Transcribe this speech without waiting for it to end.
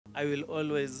I will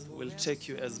always take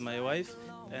you as my wife,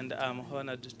 and I'm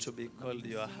honored to be called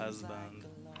your husband.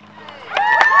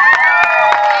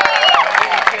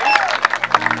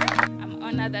 I'm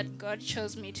honored that God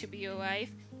chose me to be your wife,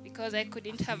 because I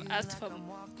couldn't have asked for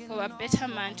a better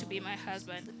man to be my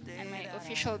husband and my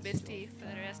official bestie for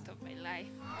the rest of my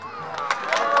life.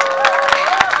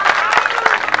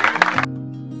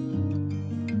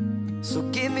 So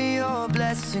give me your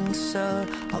blessing, sir.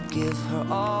 I'll give her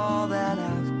all that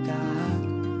I've got.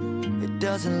 It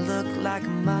doesn't look like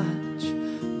much,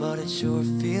 but it sure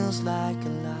feels like a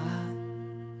lot.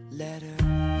 Let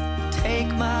her take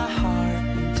my heart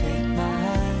and take my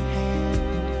hand.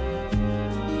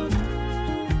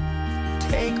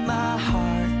 Take my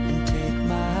heart and take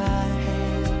my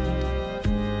hand.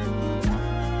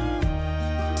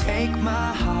 Take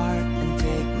my heart and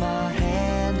take my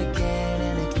hand again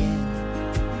and again.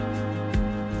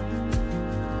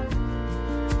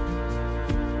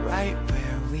 Right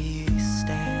where we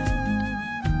stand.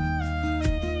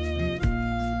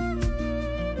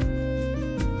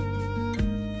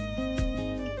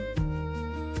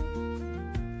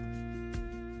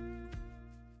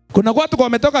 Kuna watu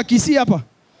wametoka Kisii hapa.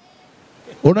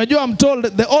 Unajua, I'm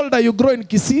told the older you grow in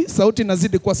Kisii, sauti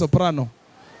inazidi kuwa soprano.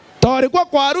 Tawarikuwa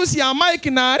kwa harusi ya Mike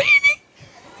na Arini.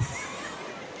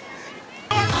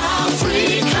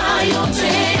 Afrika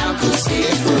yote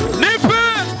yankusifu. Nipe!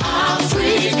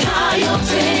 Afrika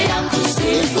yote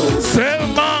yankusifu.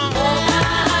 Sema!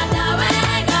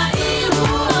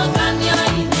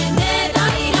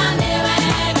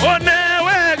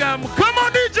 Onewega, come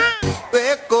on DJ!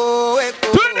 Weko, weko.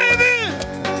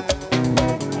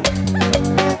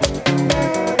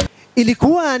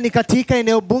 Ilikuwa ni katika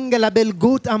eneo bunge la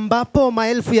Belgut ambapo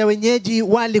maelfu ya wenyeji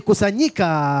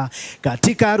walikusanyika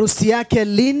katika harusi yake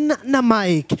Lynn na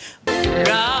Mike.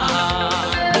 Raha.